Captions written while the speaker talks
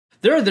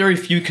There are very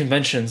few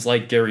conventions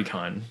like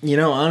GaryCon. You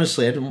know,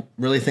 honestly, I don't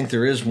really think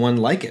there is one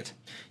like it.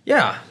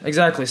 Yeah,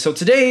 exactly. So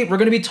today we're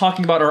going to be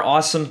talking about our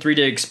awesome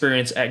 3-day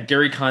experience at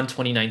GaryCon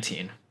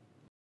 2019.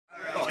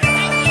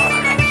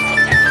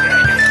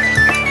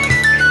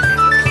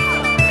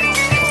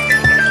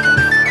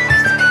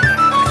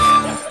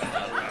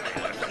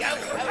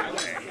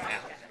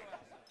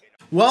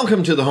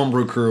 Welcome to the Home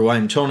Brew Crew.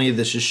 I'm Tony,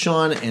 this is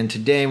Sean, and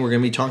today we're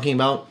going to be talking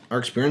about our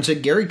experience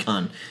at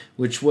GaryCon,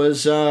 which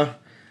was,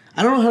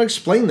 I don't know how to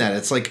explain that.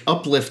 It's like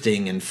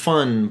uplifting and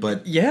fun,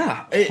 but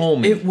yeah,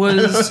 homey. It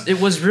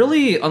was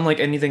really unlike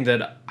anything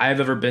that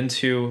I've ever been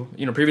to,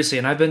 previously.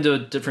 And I've been to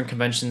different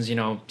conventions,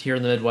 here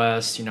in the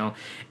Midwest,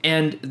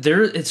 and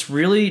it's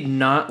really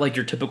not like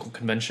your typical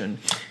convention.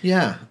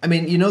 Yeah, I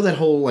mean, that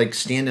whole like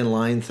stand in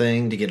line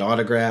thing to get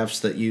autographs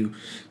that you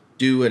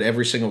do at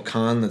every single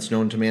con that's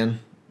known to man.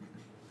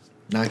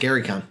 Not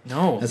GaryCon.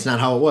 No. That's not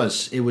how it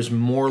was. It was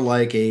more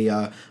like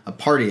a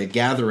party, a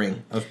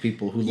gathering of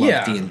people who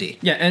love D&D.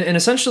 Yeah, and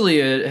essentially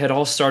it had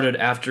all started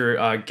after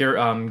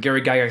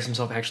Gary Gygax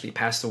himself actually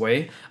passed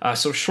away.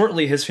 So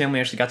shortly his family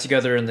actually got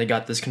together and they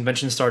got this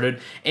convention started.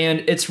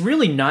 And it's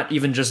really not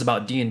even just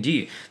about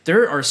D&D.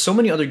 There are so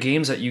many other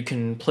games that you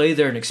can play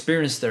there and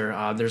experience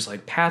there. There's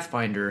like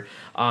Pathfinder.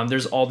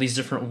 There's all these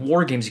different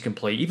war games you can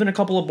play. Even a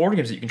couple of board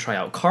games that you can try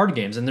out. Card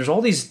games. And there's all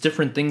these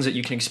different things that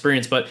you can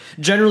experience. But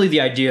generally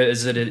the idea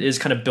is that it is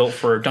kind of built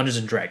for Dungeons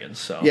and Dragons.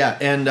 So yeah,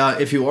 and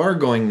if you are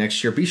going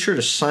next year, be sure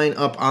to sign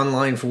up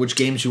online for which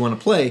games you want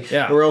to play,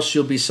 or else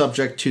you'll be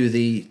subject to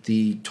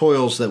the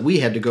toils that we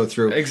had to go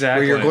through.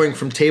 Exactly. Where you're going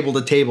from table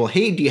to table.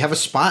 Hey, do you have a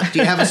spot? Do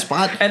you have a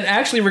spot? And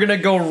actually, we're going to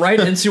go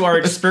right into our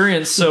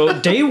experience. So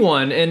day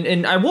one,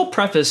 and I will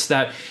preface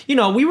that,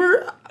 we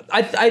were...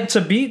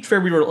 to be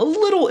fair, we were a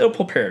little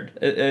ill-prepared,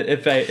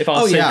 if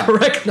I'll say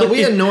correctly. No,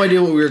 we had no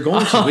idea what we were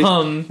going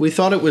to. We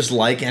thought it was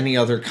like any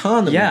other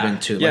con that we've been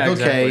to. Like,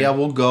 exactly.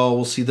 We'll go,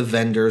 we'll see the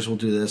vendors, we'll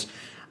do this.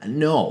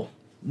 No,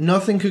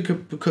 nothing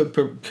could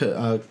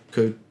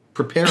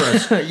prepare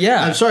us.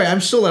 Yeah. I'm sorry,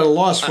 I'm still at a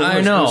loss for words.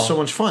 I know. It was so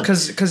much fun.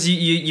 Because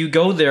you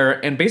go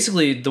there, and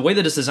basically the way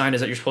that it's designed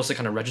is that you're supposed to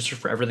kind of register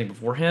for everything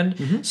beforehand.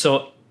 Mm-hmm.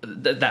 So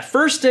that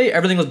first day,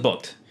 everything was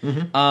booked.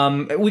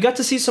 Mm-hmm. We got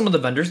to see some of the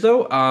vendors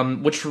though,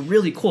 which were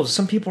really cool.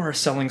 Some people are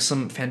selling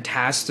some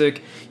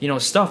fantastic,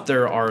 stuff.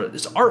 There's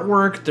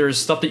artwork. There's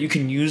stuff that you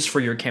can use for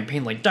your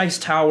campaign, like dice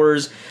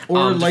towers,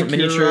 or like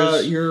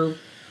miniatures. Your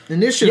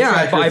initiative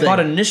tracker. I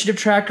bought an initiative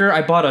tracker.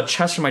 I bought a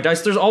chest for my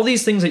dice. There's all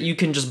these things that you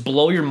can just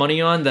blow your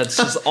money on. That's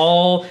just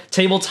all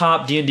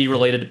tabletop D&D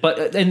related.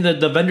 But and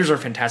the vendors are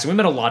fantastic. We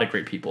met a lot of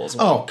great people as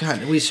well. Oh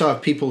god, we saw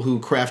people who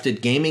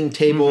crafted gaming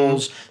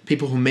tables,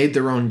 people who made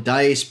their own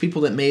dice,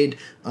 people that made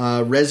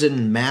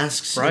resin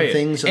masks and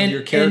things of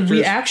your characters. And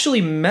we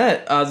actually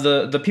met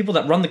the people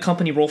that run the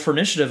company Roll for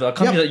Initiative, a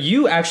company that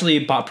you actually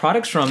bought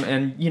products from.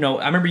 And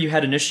I remember you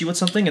had an issue with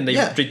something, and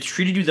they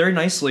treated you very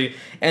nicely.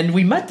 And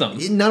we met them.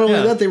 Not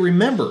only that, they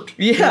remembered.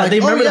 Yeah, they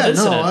remembered the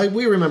incident.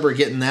 We remember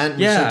getting that and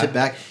we sent it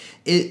back.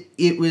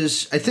 It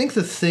was, I think,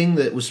 the thing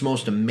that was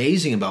most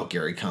amazing about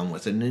GaryCon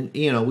with it. And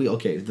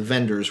the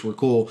vendors were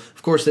cool.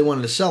 Of course, they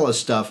wanted to sell us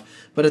stuff,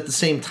 but at the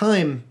same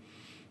time,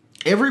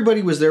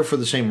 everybody was there for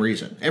the same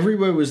reason.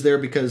 Everybody was there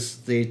because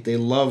they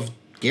loved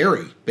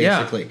Gary,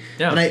 basically.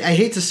 Yeah. And I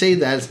hate to say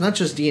that. It's not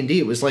just D&D.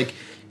 It was like,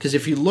 because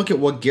if you look at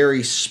what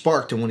Gary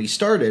sparked and when he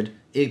started,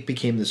 it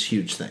became this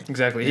huge thing.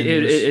 Exactly.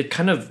 It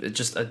kind of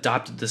just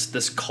adopted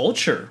this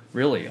culture,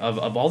 really,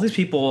 of all these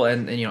people,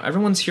 and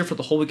everyone's here for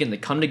the whole weekend. They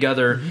come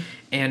together,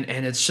 and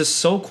it's just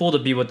so cool to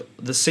be with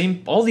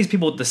all these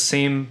people with the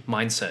same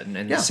mindset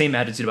and the same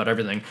attitude about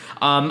everything.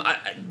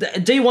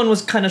 Day one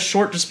was kind of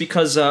short just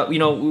because,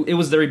 it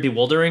was very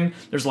bewildering.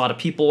 There's a lot of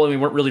people, and we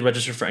weren't really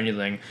registered for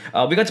anything.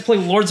 We got to play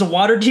Lords of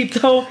Waterdeep,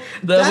 though,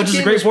 which is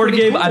a great board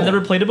game. Cool. I've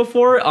never played it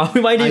before.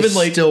 We might even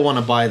still want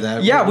to buy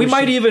that. Yeah, we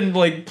might even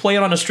play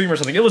it on a stream or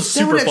something. It was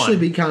super fun. That would actually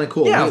be kind of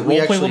cool. Yeah,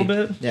 we play a little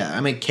bit. Yeah,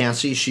 I mean,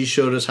 Cassie, she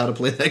showed us how to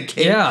play that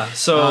game. Yeah,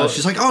 so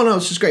she's like, "Oh no,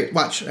 this is great.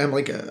 Watch." I'm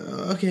like,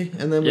 "Okay,"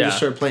 and then we just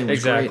started playing. It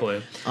was great.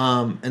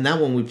 And that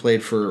one we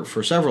played for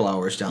several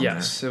hours down there.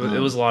 Yes, it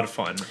was a lot of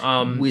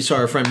fun. We saw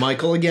our friend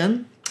Michael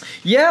again.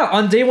 Yeah,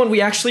 on day one,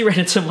 we actually ran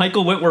into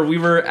Michael Whitwer. We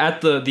were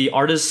at the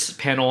artists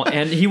panel,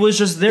 and he was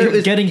just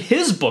there getting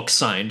his book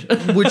signed.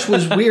 Which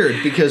was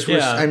weird, because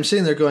I'm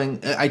sitting there going,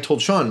 I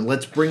told Sean,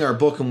 let's bring our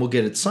book and we'll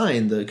get it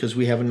signed, because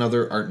we have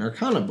another Art and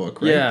Arcana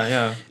book, right?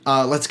 Yeah.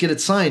 Let's get it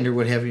signed, or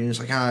what have you. And he's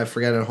like, I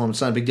forgot it at home. It's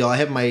not a big deal. I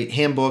have my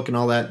handbook and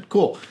all that.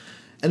 Cool.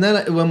 And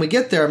then when we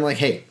get there, I'm like,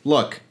 hey,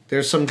 look.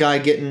 There's some guy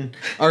getting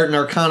Art and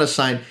Arcana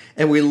signed,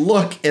 and we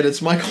look, and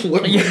it's Michael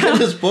Whitwer getting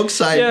his book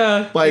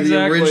signed by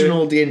the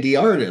original D&D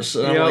artist.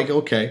 And I'm like,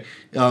 okay.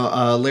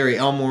 Larry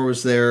Elmore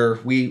was there.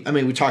 We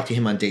talked to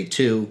him on day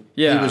 2.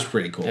 Yeah. He was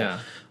pretty cool. Yeah.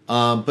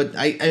 But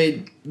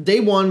I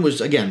day one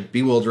was, again,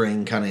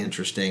 bewildering, kind of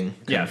interesting,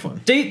 kind of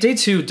fun. Day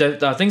two, things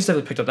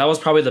definitely picked up. That was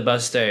probably the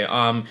best day.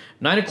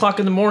 9 o'clock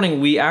in the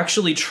morning, we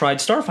actually tried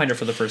Starfinder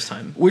for the first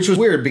time. Which was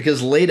weird,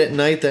 because late at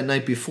night, that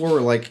night before,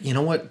 we're like, you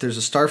know what, there's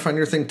a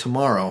Starfinder thing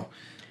tomorrow.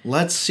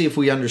 let's see if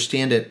we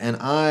understand it. And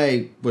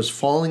I was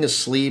falling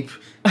asleep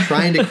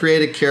trying to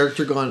create a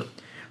character going,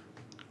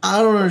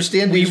 I don't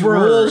understand these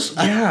rules.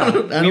 Yeah,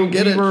 I don't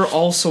get it. We were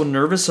all so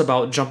nervous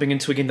about jumping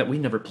into a game that we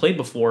never played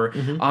before.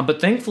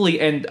 But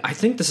thankfully, and I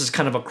think this is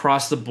kind of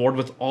across the board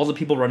with all the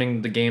people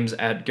running the games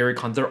at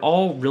GaryCon, they're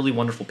all really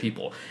wonderful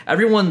people.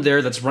 Everyone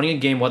there that's running a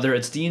game, whether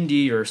it's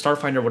D&D or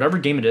Starfinder, whatever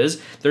game it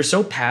is, they're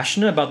so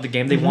passionate about the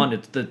game they want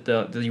it,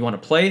 that you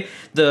want to play.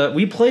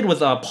 We played with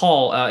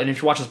Paul, and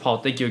if you watch this, Paul,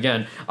 thank you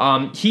again.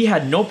 He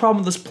had no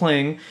problem with us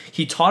playing.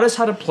 He taught us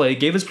how to play,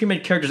 gave us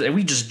pre-made characters, and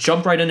we just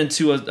jumped right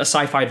into a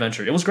sci-fi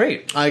adventure. It was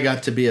great. I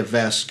got to be a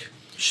Vesk.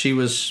 She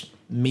was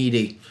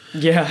meaty.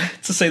 Yeah,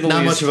 to say the least.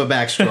 Not much of a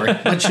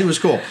backstory, but she was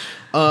cool.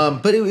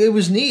 But it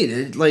was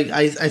neat.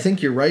 I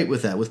think you're right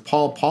with that. With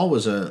Paul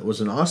was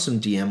an awesome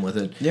DM with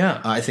it.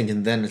 Yeah. I think,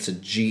 and then it's a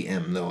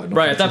GM though.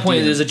 Right, at that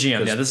point it is a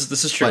GM. Yeah, this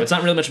is true. It's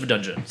not really much of a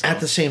dungeon. So. At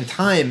the same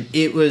time,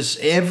 it was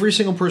every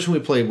single person we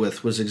played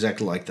with was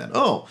exactly like that.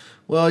 Oh,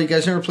 well, you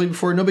guys never played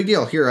before? No big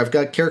deal. Here, I've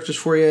got characters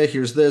for you.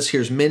 Here's this.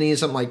 Here's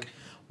minis. I'm like,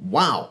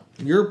 wow,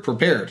 you're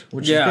prepared,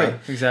 which is great.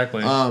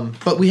 Exactly.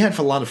 But we had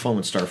a lot of fun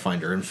with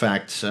Starfinder. In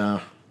fact,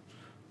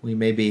 we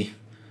may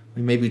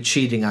be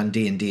cheating on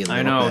D&D a little bit.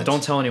 I know.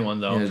 Don't tell anyone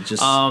though.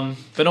 Yeah,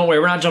 but don't worry,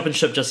 we're not jumping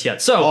ship just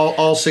yet. So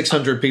all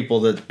 600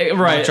 people that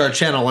watch our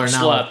channel are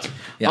now slept.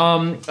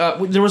 Yeah.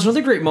 There was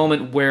another great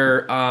moment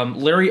where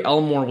Larry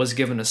Elmore was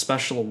given a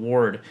special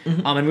award,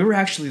 and we were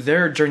actually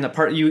there during that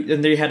part.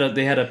 And they had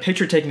a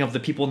picture taking of the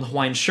people in the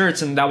Hawaiian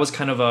shirts, and that was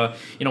kind of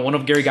one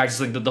of Gary Gygax's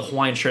like the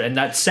Hawaiian shirt. And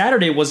that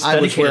Saturday was I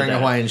was wearing a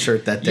Hawaiian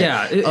shirt that day.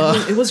 Yeah,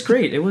 it was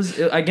great. It was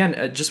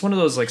again just one of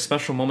those like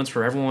special moments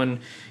where everyone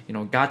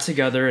got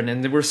together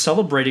and they were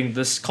celebrating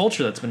this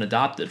culture that's been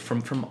adopted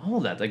from all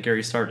of that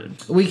Gary started.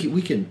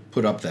 We can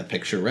put up that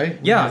picture, right?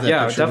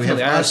 Yeah,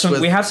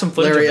 definitely. We have some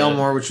footage Larry of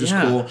Elmore, which was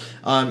cool.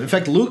 In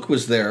fact, Luke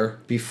was there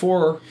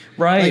before.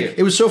 Right. Like,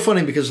 it was so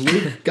funny because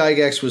Luke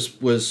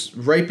Gygax was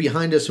right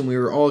behind us, and we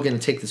were all going to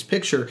take this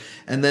picture.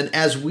 And then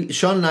as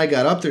Sean and I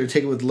got up there to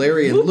take it with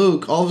Larry and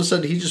Luke, all of a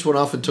sudden he just went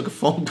off and took a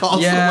phone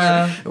call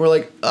somewhere, and we're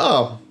like,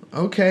 oh.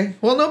 Okay.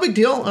 Well, no big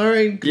deal. All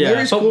right. Yeah,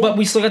 Larry's cool. But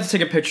we still got to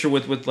take a picture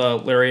with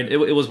Larry, and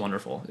it was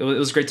wonderful. It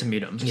was great to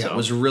meet him. Yeah, it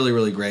was really,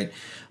 really great.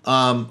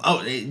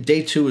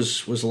 Day 2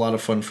 was a lot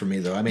of fun for me,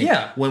 though. I mean,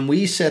 when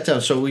we sat down,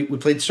 so we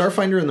played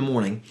Starfinder in the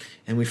morning,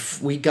 and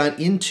we got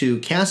into,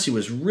 Cassie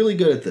was really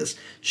good at this.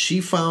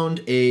 She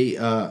found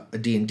a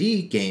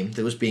D&D game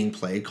that was being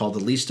played called The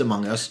Least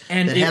Among Us,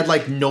 and that had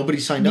like nobody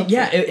signed up.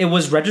 Yeah, it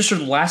was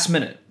registered last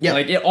minute. Yeah,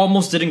 like it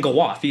almost didn't go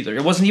off either.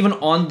 It wasn't even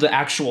on the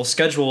actual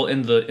schedule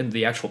in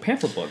the actual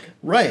pamphlet book.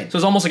 Right. So it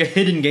was almost like a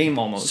hidden game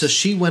almost. So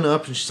she went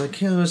up and she's like,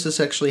 is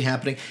this actually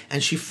happening?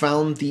 And she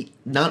found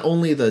not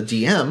only the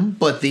DM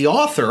but the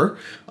author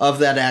of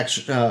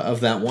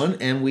that one,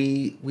 and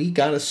we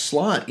got a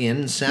slot in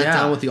and sat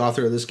down with the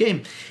author of this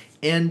game.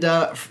 And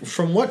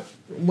from what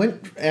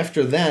went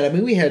after that, I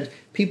mean, we had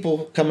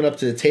people coming up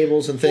to the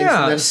tables and things.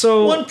 Yeah, and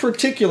then one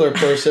particular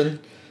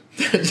person.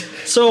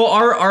 So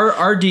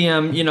our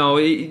DM,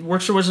 he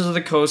works for Wizards of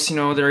the Coast,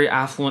 very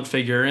affluent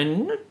figure,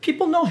 and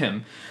people know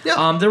him.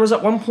 Yeah. There was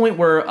at one point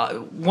where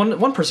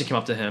one person came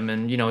up to him,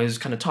 and he was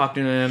kind of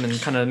talking to him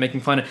and kind of making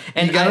fun.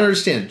 And you gotta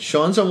understand,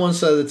 Sean's on one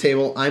side of the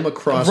table, I'm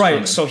across. Right. From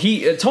him.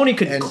 So Tony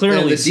could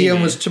clearly see the DM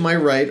me. was to my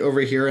right over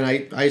here,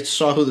 and I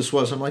saw who this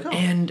was. I'm like, oh.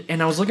 And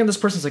I was looking at this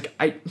person. It's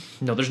like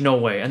no, there's no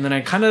way. And then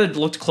I kind of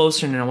looked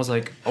closer, and I was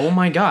like, oh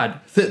my god,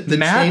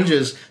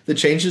 the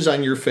changes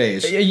on your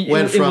face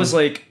went from.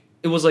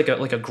 It was like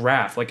a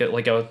graph, like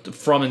a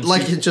from and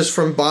like just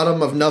from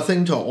bottom of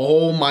nothing to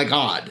oh my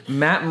god.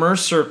 Matt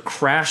Mercer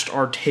crashed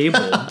our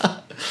table,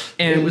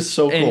 and it was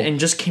so cool, and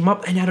just came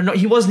up, and I don't know,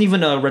 he wasn't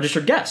even a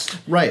registered guest.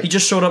 Right, he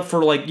just showed up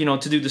for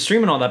to do the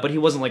stream and all that, but he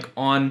wasn't like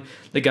on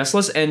the guest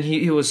list, and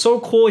he was so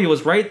cool. He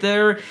was right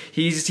there.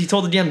 He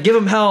told the DM, give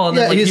him hell, and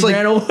then he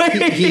ran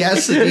away. He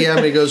asked the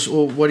DM, he goes,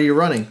 well, what are you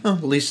running? Oh,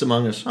 Least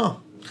Among Us. Oh.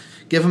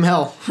 Give him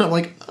hell. I'm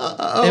like,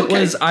 okay. It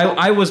was.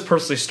 I was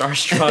personally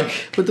starstruck.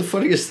 But the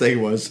funniest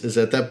thing is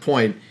at that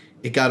point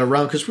it got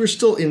around because we were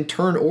still in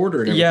turn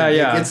order. And yeah. It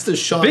gets to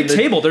Sean. Big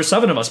table. There's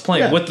 7 of us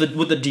playing with the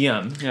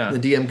DM. Yeah. The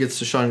DM gets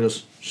to Sean and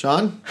goes,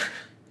 Sean,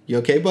 you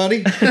okay,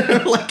 buddy?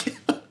 Like,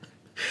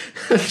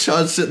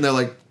 Sean's sitting there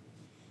like.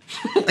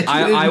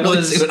 I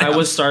was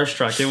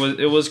starstruck.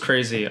 It was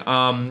crazy. So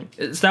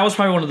that was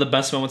probably one of the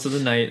best moments of the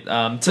night.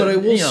 But I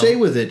will say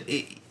with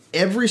it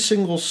every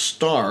single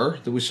star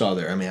that we saw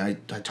there, I mean, I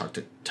talked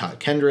to Todd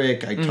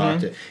Kendrick, I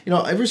talked to,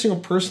 every single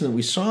person that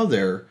we saw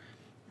there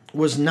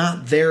was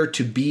not there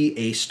to be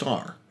a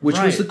star, which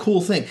was the cool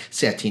thing.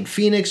 Satine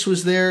Phoenix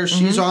was there.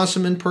 She's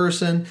awesome in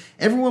person.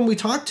 Everyone we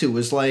talked to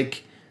was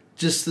like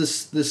just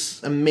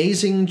this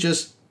amazing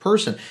just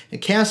person.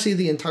 And Cassie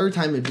the entire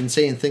time had been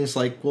saying things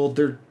like, well,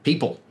 they're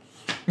people.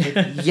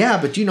 Like,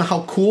 yeah, but do you know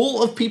how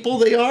cool of people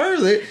they are?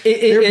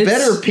 They're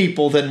better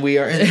people than we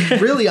are.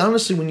 And really,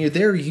 honestly, when you're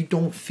there, you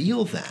don't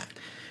feel that.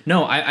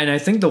 No, and I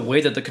think the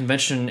way that the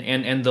convention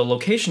and the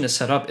location is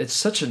set up, it's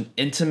such an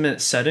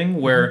intimate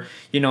setting where,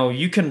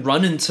 you can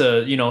run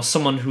into,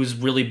 someone who's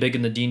really big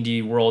in the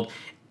D&D world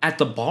at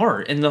the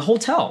bar in the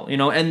hotel,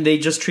 and they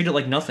just treat it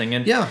like nothing.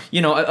 And,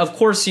 of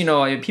course,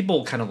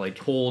 people kind of like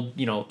hold,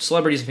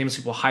 celebrities and famous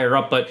people higher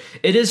up, but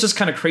it is just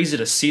kind of crazy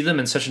to see them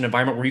in such an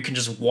environment where you can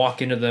just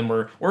walk into them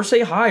or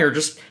say hi or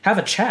just have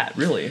a chat,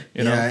 really.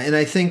 Yeah, and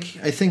I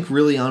think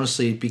really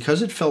honestly,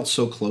 because it felt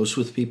so close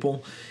with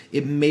people,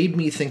 it made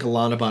me think a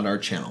lot about our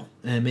channel.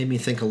 And it made me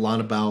think a lot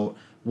about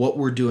what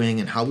we're doing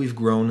and how we've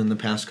grown in the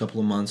past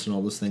couple of months and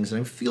all those things. And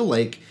I feel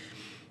like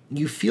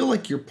you feel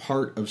like you're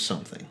part of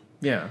something.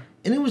 Yeah.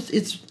 And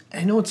it's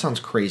I know it sounds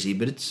crazy,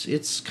 but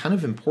it's kind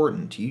of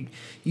important. You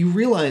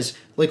realize,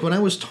 like when I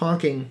was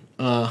talking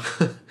to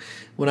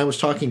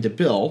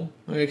Bill,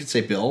 I could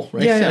say Bill,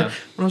 right? Yeah.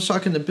 When I was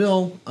talking to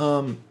Bill,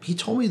 he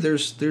told me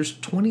there's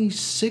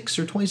 26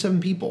 or 27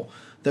 people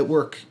that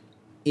work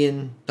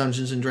in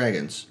Dungeons and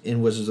Dragons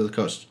in Wizards of the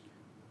Coast.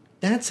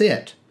 That's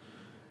it.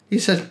 He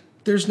said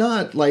there's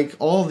not like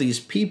all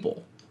these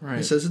people. Right.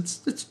 He says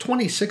it's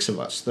 26 of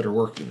us that are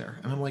working there,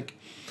 and I'm like,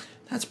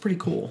 that's pretty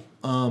cool.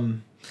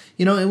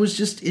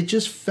 It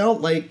just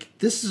felt like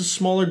this is a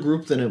smaller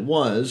group than it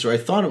was, or I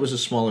thought it was a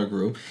smaller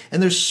group.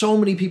 And there's so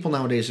many people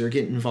nowadays that are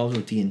getting involved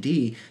with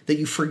D&D that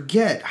you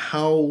forget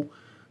how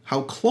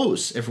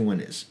close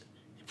everyone is.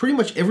 Pretty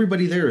much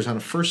everybody there is on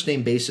a first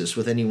name basis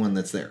with anyone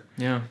that's there.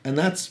 Yeah. And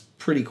that's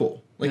pretty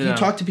cool. Like you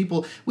talk to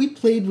people, we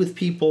played with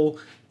people.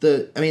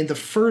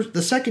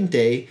 The second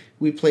day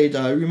we played.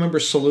 Remember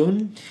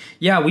Saloon?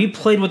 Yeah, we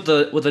played with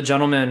the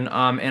gentleman,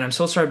 and I'm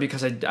so sorry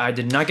because I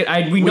did not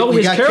get. We know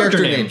his got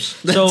character names.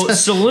 So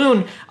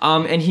Saloon,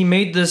 and he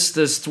made this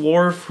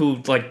dwarf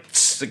who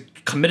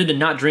committed to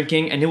not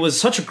drinking, and it was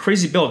such a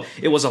crazy build.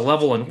 It was a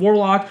level in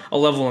Warlock, a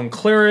level in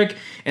Cleric,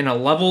 and a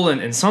level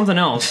in something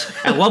else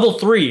at level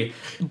 3.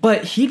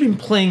 But he'd been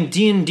playing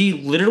D&D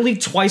literally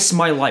twice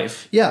my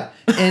life. Yeah,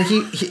 and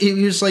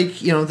he was like,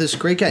 this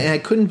great guy, and I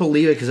couldn't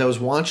believe it because I was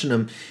watching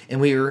him, and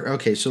we were,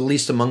 okay, so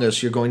Least Among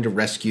Us, you're going to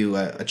rescue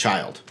a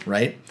child,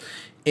 right?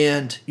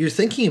 And you're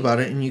thinking about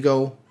it, and you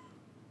go,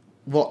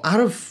 well, out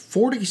of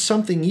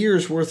 40-something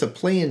years worth of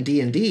playing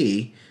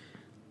D&D,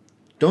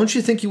 don't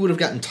you think you would have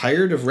gotten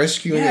tired of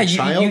rescuing a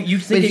child? You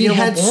think but he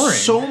had boring.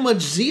 so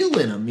much zeal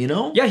in him,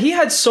 Yeah, he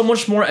had so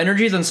much more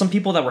energy than some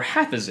people that were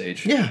half his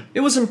age. Yeah. It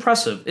was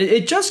impressive.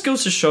 It just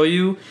goes to show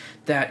you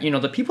that,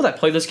 the people that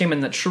play this game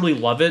and that truly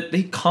love it,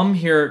 they come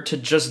here to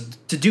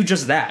do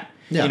just that.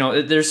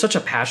 Yeah. There's such a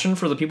passion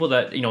for the people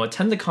that,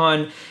 attend the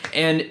con,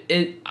 and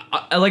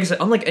like I said,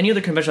 unlike any other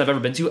convention I've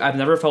ever been to, I've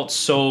never felt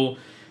so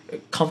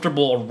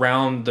comfortable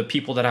around the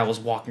people that I was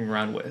walking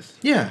around with.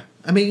 Yeah.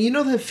 I mean, you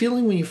know that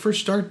feeling when you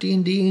first start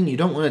D&D and you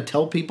don't want to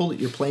tell people that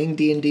you're playing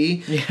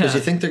D&D because you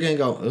think they're going to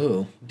go,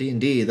 "Oh,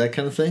 D&D," that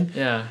kind of thing?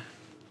 Yeah.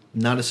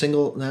 Not a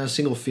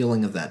single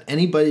feeling of that.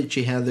 Anybody that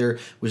you had there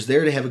was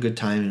there to have a good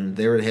time and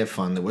there to have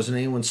fun. There wasn't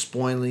anyone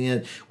spoiling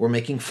it or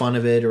making fun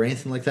of it or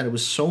anything like that. It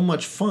was so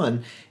much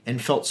fun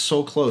and felt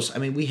so close. I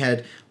mean, we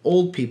had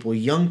old people,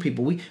 young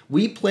people.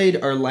 We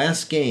played our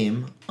last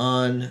game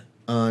on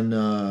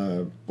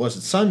was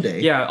it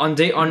Sunday? Yeah,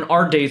 on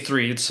our day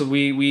 3. So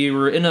we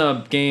were in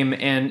a game,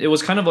 and it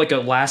was kind of like a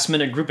last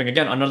minute grouping.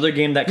 Again, another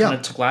game that kind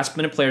of took last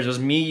minute players. It was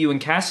me, you,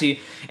 and Cassie,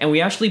 and we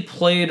actually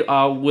played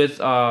with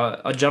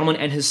a gentleman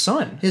and his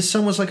son. His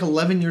son was like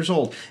 11 years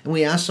old, and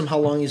we asked him how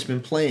long he's been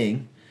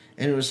playing.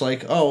 And it was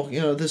like,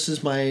 this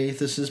is my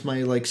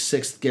like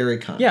 6th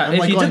GaryCon. Yeah,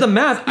 if you did the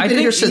math, I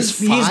think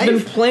he's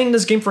been playing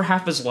this game for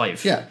half his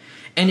life. Yeah.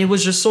 And it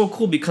was just so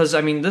cool because,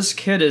 I mean, this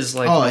kid is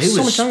like... Oh, he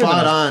was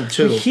spot on,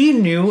 too. He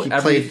knew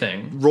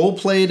everything.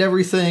 Role-played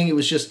everything. It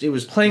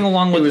was playing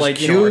along with, like,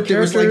 cute. It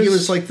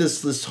was like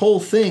this whole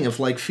thing of,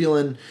 like,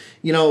 feeling,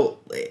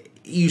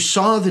 you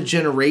saw the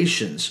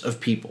generations of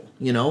people,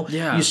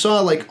 Yeah. You saw,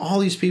 like, all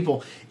these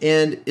people.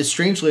 And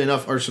strangely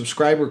enough, our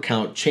subscriber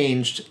count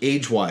changed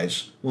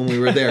age-wise when we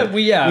were there.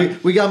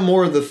 We got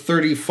more of the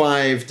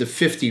 35 to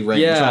 50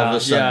 range all of a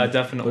sudden. Yeah,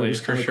 definitely,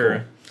 for sure.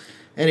 Cool.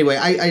 Anyway,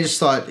 I just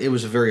thought it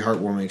was a very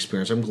heartwarming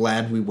experience. I'm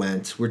glad we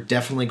went. We're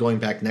definitely going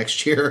back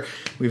next year.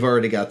 We've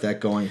already got that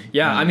going.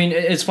 Yeah, I mean,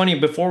 it's funny.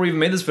 Before we even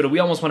made this video, we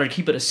almost wanted to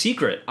keep it a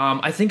secret.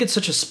 I think it's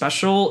such a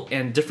special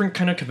and different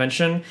kind of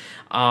convention.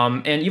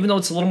 And even though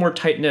it's a little more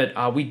tight-knit,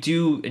 we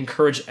do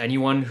encourage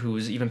anyone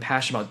who's even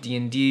passionate about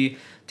D&D,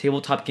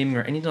 tabletop gaming,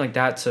 or anything like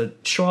that to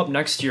show up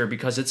next year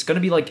because it's going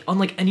to be like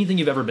unlike anything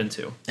you've ever been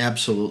to.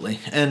 Absolutely.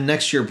 And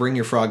next year, bring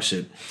your frog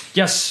suit.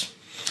 Yes.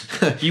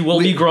 You will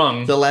be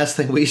grung. The last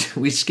thing we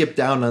skipped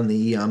down on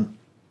the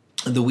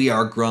We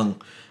Are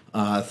Grung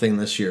thing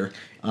this year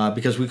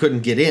because we couldn't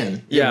get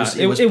in. Yeah,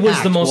 it was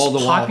the most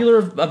popular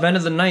event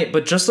of the night.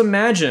 But just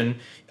imagine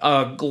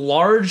a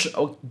large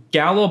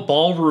gala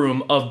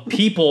ballroom of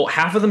people,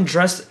 half of them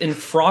dressed in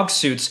frog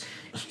suits,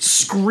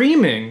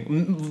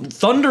 screaming,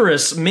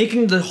 thunderous,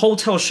 making the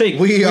hotel shake.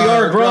 We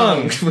are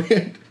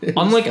grung.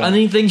 Unlike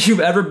anything you've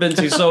ever been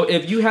to. So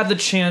if you have the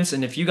chance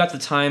and if you got the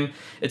time,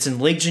 it's in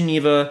Lake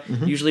Geneva,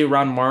 usually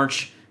around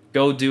March.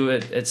 Go do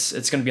it. It's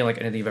going to be like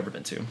anything you've ever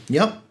been to.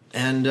 Yep.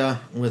 And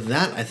with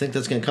that, I think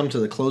that's going to come to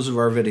the close of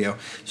our video.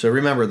 So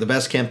remember, the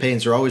best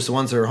campaigns are always the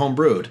ones that are home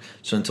brewed.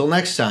 So until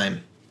next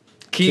time,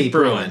 Keep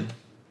brewing.